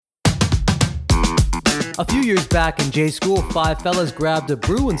A few years back in J School, five fellas grabbed a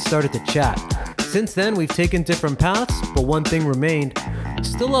brew and started to chat. Since then, we've taken different paths, but one thing remained.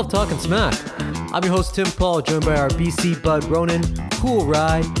 Still love talking smack. I'm your host, Tim Paul, joined by our BC bud Ronan, Cool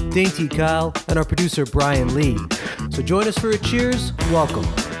Rye, Dainty Kyle, and our producer, Brian Lee. So join us for a cheers. Welcome.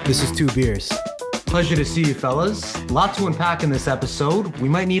 This is Two Beers. Pleasure to see you, fellas. A lot to unpack in this episode. We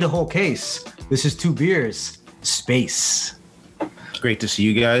might need a whole case. This is Two Beers. Space. Great to see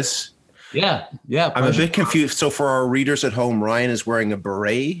you guys. Yeah. I'm a bit confused. So for our readers at home, Ryan is wearing a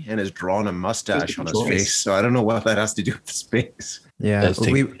beret and has drawn a mustache on his face. So I don't know what that has to do with space. Yeah,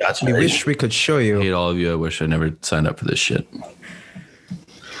 we wish we could show you. I hate all of you. I wish I never signed up for this shit.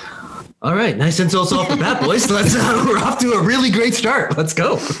 All right, nice insults off the bat, boys. We're off to a really great start. Let's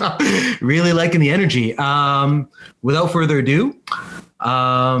go. Really liking the energy. Without further ado,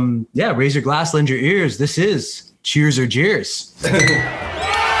 raise your glass, lend your ears. This is Cheers or Jeers.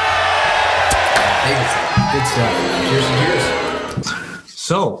 Good stuff. Cheers and cheers.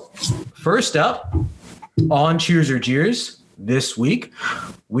 So, first up on Cheers or Jeers this week,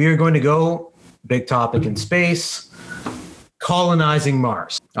 we are going to go big topic in space, colonizing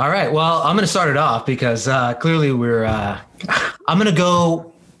Mars. All right. Well, I'm going to start it off because clearly I'm going to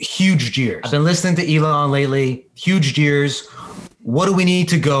go huge jeers. I've been listening to Elon lately. Huge jeers. What do we need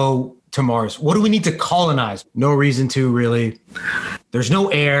to go to Mars? What do we need to colonize? No reason to, really. There's no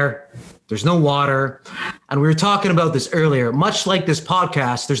air. There's no water. And we were talking about this earlier. Much like this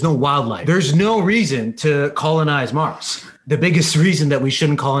podcast, there's no wildlife. There's no reason to colonize Mars. The biggest reason that we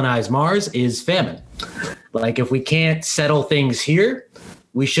shouldn't colonize Mars is famine. Like, if we can't settle things here,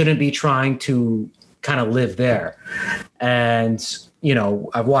 we shouldn't be trying to kind of live there. And, you know,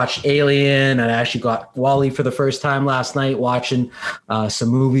 I've watched Alien, and I actually got Wall-E for the first time last night, watching some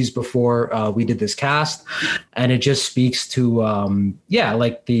movies before we did this cast. And it just speaks to,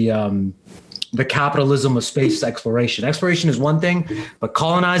 the capitalism of space exploration. Exploration is one thing, but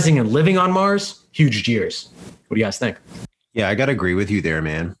colonizing and living on Mars, huge jeers. What do you guys think? Yeah, I got to agree with you there,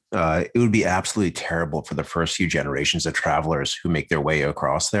 man. It would be absolutely terrible for the first few generations of travelers who make their way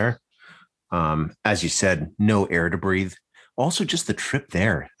across there. As you said, no air to breathe. Also, just the trip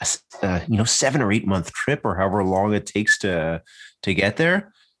there, 7 or 8 month trip or however long it takes to get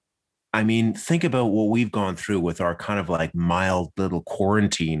there. I mean, think about what we've gone through with our kind of like mild little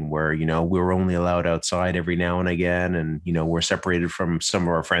quarantine where, you know, we were only allowed outside every now and again. And, you know, we're separated from some of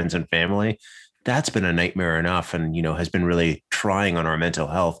our friends and family. That's been a nightmare enough and, you know, has been really trying on our mental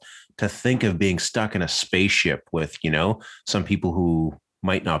health. To think of being stuck in a spaceship with, you know, some people who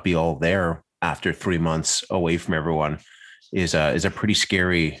might not be all there after 3 months away from everyone is a pretty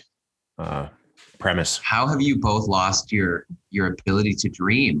scary premise. How have you both lost your ability to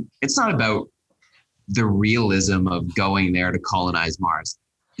dream? It's not about the realism of going there to colonize Mars.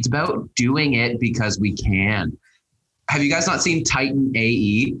 It's about doing it because we can. Have you guys not seen Titan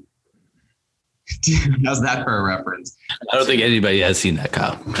AE? How's that for a reference? I don't think anybody has seen that,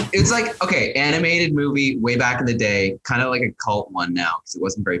 Kyle. It's like, okay, animated movie way back in the day, kind of like a cult one now because it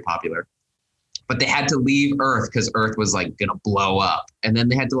wasn't very popular. But they had to leave Earth because Earth was like going to blow up. And then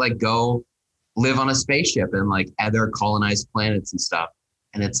they had to like go live on a spaceship and like other colonized planets and stuff.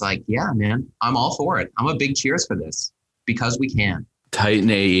 And it's like, yeah, man, I'm all for it. I'm a big cheers for this because we can. Titan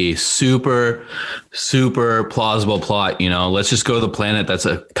AE, super, super plausible plot. You know, let's just go to the planet that's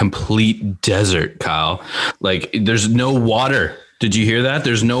a complete desert, Kyle. Like, there's no water. Did you hear that?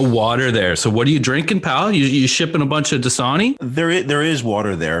 There's no water there. So what are you drinking, pal? You shipping a bunch of Dasani? There is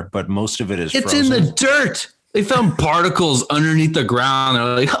water there, but most of it is It's frozen. in the dirt. They found particles underneath the ground. They're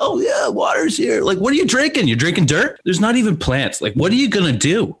like, oh, yeah, water's here. Like, what are you drinking? You're drinking dirt? There's not even plants. Like, what are you going to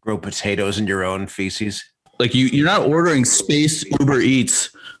do? Grow potatoes in your own feces. Like, you're not ordering space Uber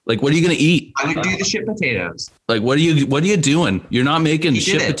Eats. Like, what are you going to eat? I'm going to do the shit potatoes. Like, what are you doing? You're not making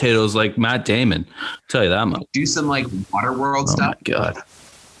shit it. potatoes like Matt Damon. I'll tell you that much. Do some like Waterworld stuff. Oh, my God.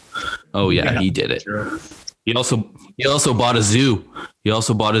 Oh, yeah, he did it. Sure. He also bought a zoo.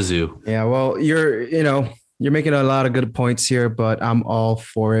 Yeah, well, you're making a lot of good points here, but I'm all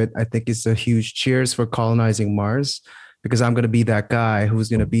for it. I think it's a huge cheers for colonizing Mars because I'm going to be that guy who's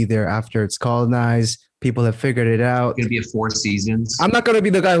going to be there after it's colonized. People have figured it out. It's going to be a 4 seasons. I'm not going to be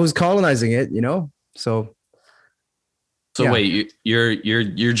the guy who's colonizing it, you know? So yeah. Wait,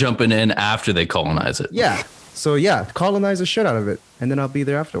 you're jumping in after they colonize it. Yeah. So yeah, colonize the shit out of it, and then I'll be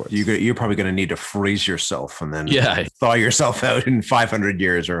there afterwards. You're probably going to need to freeze yourself and then Yeah. thaw yourself out in 500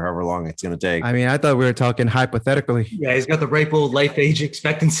 years or however long it's going to take. I mean, I thought we were talking hypothetically. Yeah, he's got the ripe old life age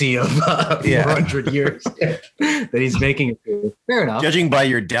expectancy of 400 years that he's making it through. Fair enough. Judging by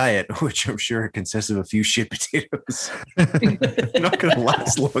your diet, which I'm sure consists of a few shit potatoes, you're not going to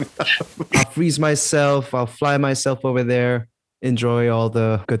last long enough. I'll freeze myself. I'll fly myself over there. Enjoy all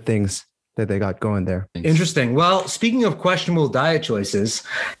the good things that they got going there. Interesting. Well, speaking of questionable diet choices,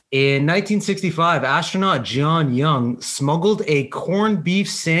 in 1965, astronaut John Young smuggled a corned beef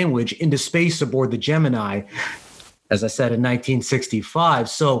sandwich into space aboard the Gemini, as I said, in 1965.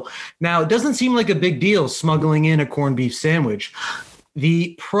 So now it doesn't seem like a big deal smuggling in a corned beef sandwich.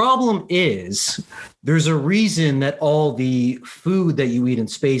 The problem is there's a reason that all the food that you eat in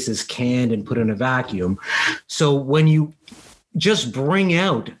space is canned and put in a vacuum. So when you just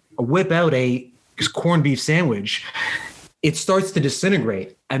whip out a corned beef sandwich, it starts to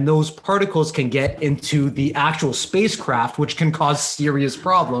disintegrate, and those particles can get into the actual spacecraft, which can cause serious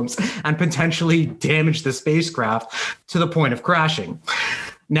problems and potentially damage the spacecraft to the point of crashing.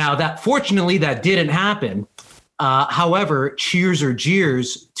 Now, fortunately, that didn't happen. However, cheers or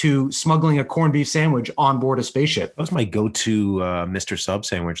jeers to smuggling a corned beef sandwich on board a spaceship. That was my go-to Mr. Sub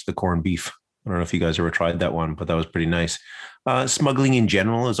sandwich, the corned beef. I don't know if you guys ever tried that one, but that was pretty nice. Smuggling in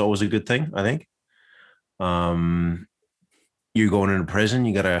general is always a good thing, I think. You're going into prison,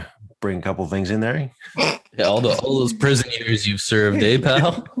 you got to bring a couple things in there. Yeah, all those prison years you've served,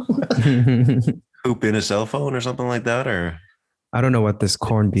 pal? Hoop in a cell phone or something like that, or I don't know what this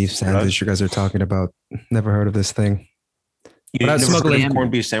corned beef sandwich you guys are talking about. Never heard of this thing. you never smuggling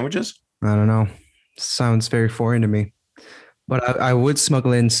corned beef sandwiches? I don't know. Sounds very foreign to me. But I would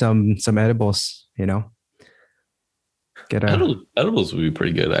smuggle in some edibles, Get Edibles would be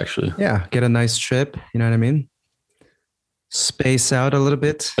pretty good, actually. Yeah, get a nice trip. You know what I mean? Space out a little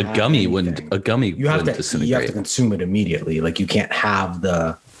bit. A gummy wouldn't disintegrate. You have to consume it immediately. Like you can't have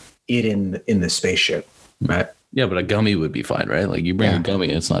it in the spaceship, right? Yeah, but a gummy would be fine, right? Like you bring a gummy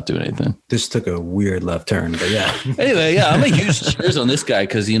and it's not doing anything. This took a weird left turn, but yeah. Anyway, yeah, I'm a huge cheers on this guy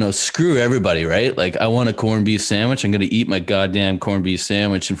because, screw everybody, right? Like I want a corned beef sandwich. I'm going to eat my goddamn corned beef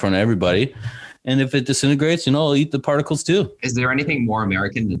sandwich in front of everybody. And if it disintegrates, I'll eat the particles too. Is there anything more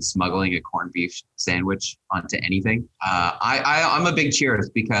American than smuggling a corned beef sandwich onto anything? I'm a big cheers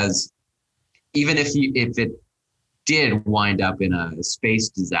because even if it did wind up in a space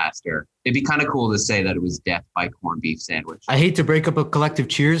disaster, it'd be kind of cool to say that it was death by corned beef sandwich. I hate to break up a collective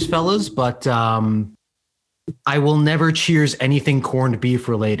cheers, fellas, but I will never cheers anything corned beef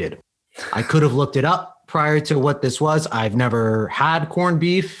related. I could have looked it up prior to what this was. I've never had corned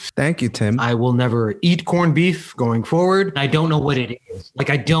beef. Thank you, Tim. I will never eat corned beef going forward. I don't know what it is. Like,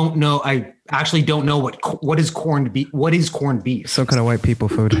 I don't know. I actually don't know what is corned beef. What is corned beef? Some kind of white people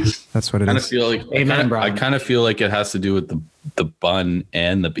food. That's what it is. I kind of feel like it has to do with the bun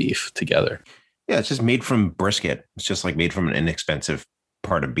and the beef together. Yeah, it's just made from brisket. It's just like made from an inexpensive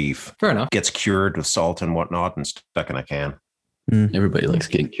part of beef. Fair enough. Gets cured with salt and whatnot and stuck in a can. Everybody likes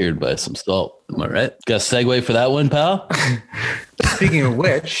getting cured by some salt. Am I right? Got a segue for that one, pal? Speaking of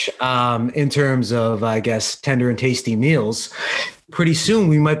which, in terms of, I guess, tender and tasty meals, pretty soon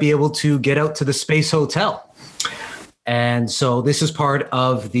we might be able to get out to the Space Hotel. And so this is part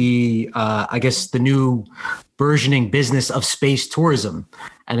of the, the new burgeoning business of space tourism.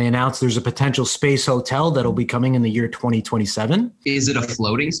 And they announced there's a potential space hotel that'll be coming in the year 2027. Is it a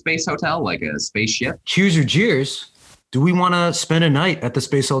floating space hotel, like a spaceship? Cheers or jeers? Do we want to spend a night at the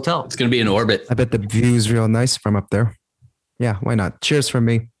Space Hotel? It's going to be in orbit. I bet the view's real nice from up there. Yeah, why not? Cheers from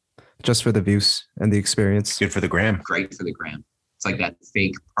me. Just for the views and the experience. Good for the gram. Great for the gram. It's like that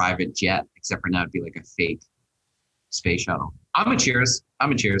fake private jet, except for now it'd be like a fake space shuttle. I'm a cheers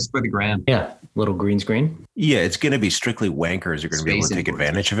for the gram. Yeah, little green screen. Yeah, it's going to be strictly wankers. You're going to be able to take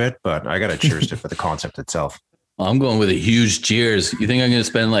advantage of it, but I got to cheers to for the concept itself. I'm going with a huge cheers. You think I'm going to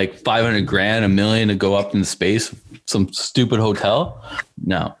spend like 500 grand, $1 million to go up into space, some stupid hotel?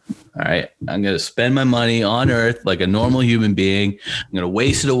 No. All right. I'm going to spend my money on Earth like a normal human being. I'm going to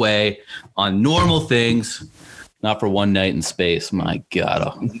waste it away on normal things, not for one night in space. My God.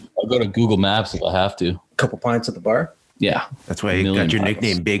 I'll go to Google Maps if I have to. A couple pints at the bar. Yeah. That's why you got your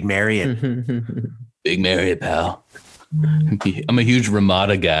nickname, Big Marriott. Big Marriott, pal. I'm a huge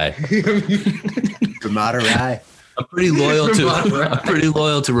Ramada guy. Ramada Rye. I'm pretty loyal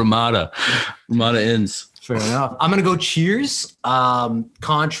to Ramada Inns. Fair enough. I'm going to go cheers.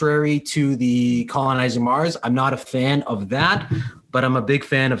 Contrary to the colonizing Mars, I'm not a fan of that. but I'm a big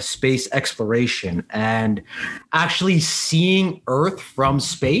fan of space exploration, and actually seeing Earth from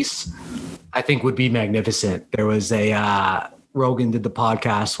space, I think would be magnificent. There was Rogan did the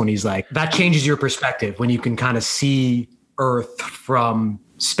podcast when he's like, that changes your perspective when you can kind of see Earth from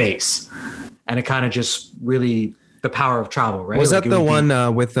space. And it kind of just really, the power of travel, right? Was that the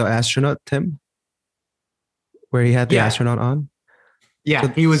one with the astronaut, Tim? Where he had the astronaut on?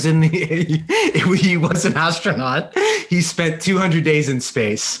 Yeah, he was he was an astronaut. He spent 200 days in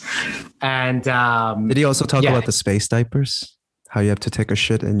space. And did he also talk about the space diapers? How you have to take a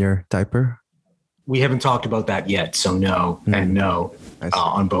shit in your diaper? We haven't talked about that yet, so no and no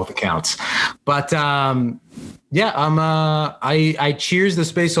on both accounts. But I cheers the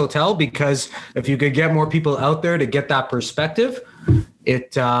Space Hotel, because if you could get more people out there to get that perspective,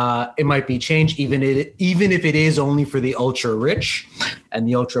 it might be changed, even if it is only for the ultra rich and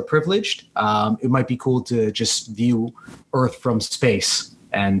the ultra privileged. It might be cool to just view Earth from space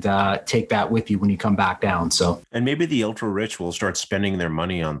and take that with you when you come back down. So, and maybe the ultra rich will start spending their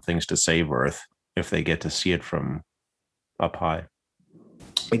money on things to save Earth if they get to see it from up high.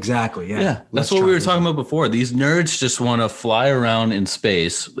 Exactly. Yeah. Yeah. That's what we were talking about before. These nerds just want to fly around in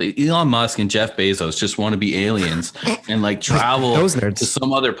space. Elon Musk and Jeff Bezos just want to be aliens and like travel to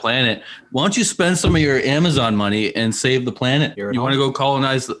some other planet. Why don't you spend some of your Amazon money and save the planet? You want to go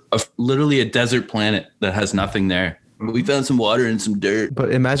colonize literally a desert planet that has nothing there. We found some water and some dirt.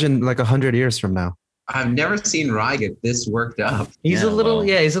 But imagine like 100 years from now. I've never seen Rye get this worked up. He's a little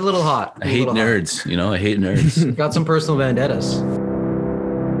hot. I hate nerds. I hate nerds. Got some personal vendettas.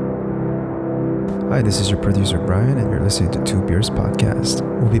 Hi, this is your producer Brian, and you're listening to Two Beers Podcast.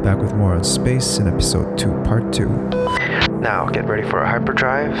 We'll be back with more on space in episode 2, part 2. Now get ready for a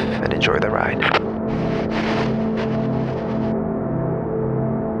hyperdrive and enjoy the ride.